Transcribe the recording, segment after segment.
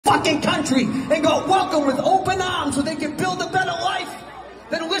fucking country and go welcome with open arms so they can build a better life,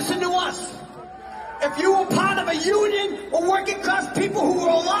 then listen to us. If you were part of a union or working class people who were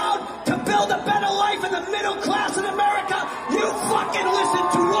allowed to build a better life in the middle class in America, you fucking listen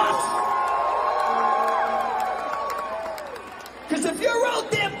to us. Because if you're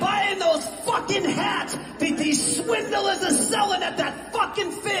out there buying those fucking hats that these swindlers are selling at that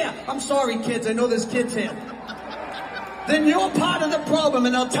fucking fair, I'm sorry kids, I know there's kids here, then you're part of the problem,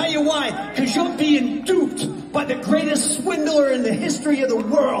 and I'll tell you why. Because you're being duped by the greatest swindler in the history of the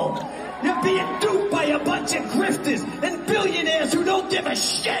world. You're being duped by a bunch of grifters and billionaires who don't give a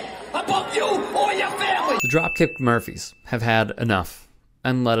shit about you or your family. The Dropkick Murphys have had enough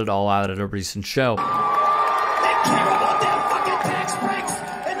and let it all out at a recent show. They care about their fucking tax breaks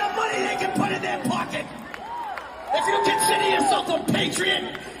and the money they can put in their pocket. If you consider yourself a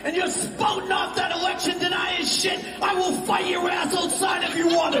patriot and you're spouting off that election denying shit, I will fight your ass outside if you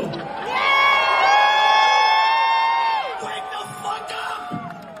want to. Wake the fuck up!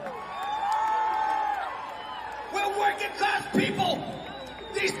 We're working class people.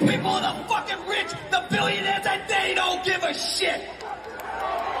 These people are the fucking rich, the billionaires, and they don't give a shit.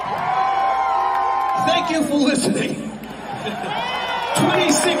 Thank you for listening.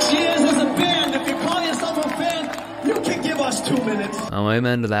 26 years as a band. If you call yourself a fan, you can give us 2 minutes. Oh,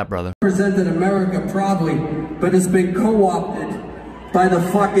 amen to that, brother. Represented America proudly, but it's been co-opted by the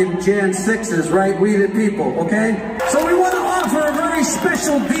fucking Jan 6s, right? We the people, okay? So we want to offer a very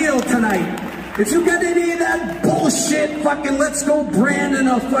special deal tonight. If you got any of that bullshit fucking let's go Brandon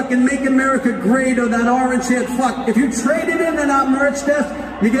or fucking make America great or that orange hat fuck, if you trade it in our merch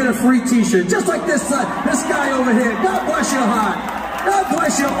desk, you get a free t-shirt. Just like this guy over here. God bless your heart. God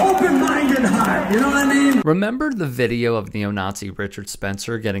bless your open-minded heart. You know what I mean? Remember the video of neo-Nazi Richard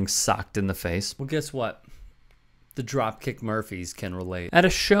Spencer getting socked in the face? Well, guess what? The Dropkick Murphys can relate. At a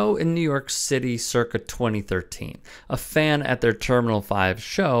show in New York City circa 2013, a fan at their Terminal 5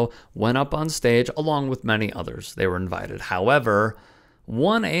 show went up on stage along with many others. They were invited. However,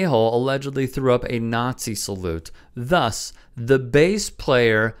 one a-hole allegedly threw up a Nazi salute. Thus, the bass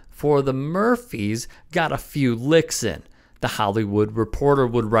player for the Murphys got a few licks in. The Hollywood Reporter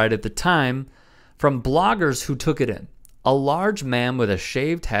would write at the time, from bloggers who took it in. A large man with a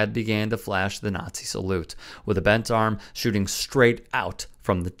shaved head began to flash the Nazi salute, with a bent arm shooting straight out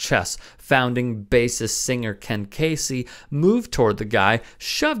from the chest. Founding bassist singer Ken Casey moved toward the guy,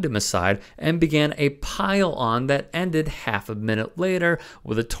 shoved him aside, and began a pile-on that ended half a minute later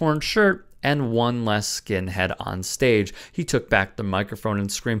with a torn shirt and one less skinhead on stage. He took back the microphone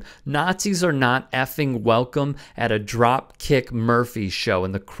and screamed, "Nazis are not effing welcome at a Dropkick Murphys show,"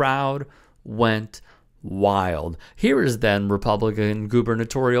 and the crowd went wild. Here is then Republican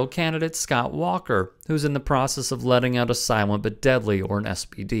gubernatorial candidate Scott Walker, who's in the process of letting out a silent but deadly, or an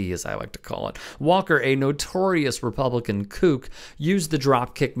SPD as I like to call it. Walker, a notorious Republican kook, used the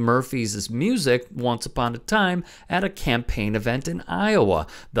Dropkick Murphys' music once upon a time at a campaign event in Iowa.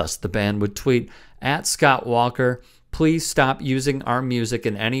 Thus the band would tweet, "At Scott Walker, please stop using our music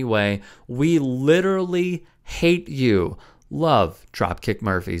in any way. We literally hate you. Love, Dropkick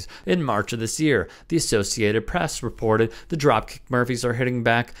Murphys." In March of this year, the Associated Press reported the Dropkick Murphys are hitting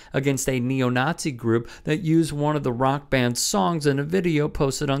back against a neo-Nazi group that used one of the rock band's songs in a video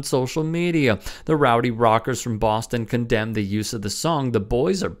posted on social media. The rowdy rockers from Boston condemned the use of the song "The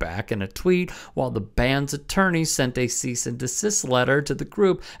Boys Are Back" in a tweet, while the band's attorney sent a cease and desist letter to the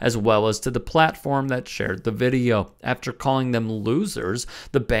group as well as to the platform that shared the video. After calling them losers,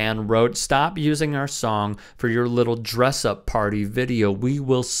 the band wrote, "Stop using our song for your little dress-up party video. We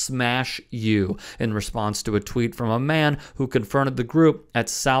will smash you," in response to a tweet from a man who confronted the group at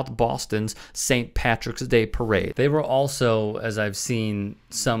South Boston's St. Patrick's Day parade. They were also, as I've seen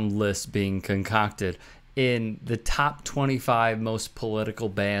some lists being concocted, in the top 25 most political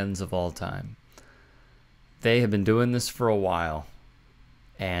bands of all time. They have been doing this for a while,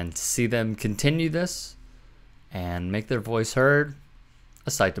 and to see them continue this and make their voice heard,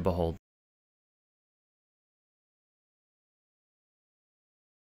 a sight to behold.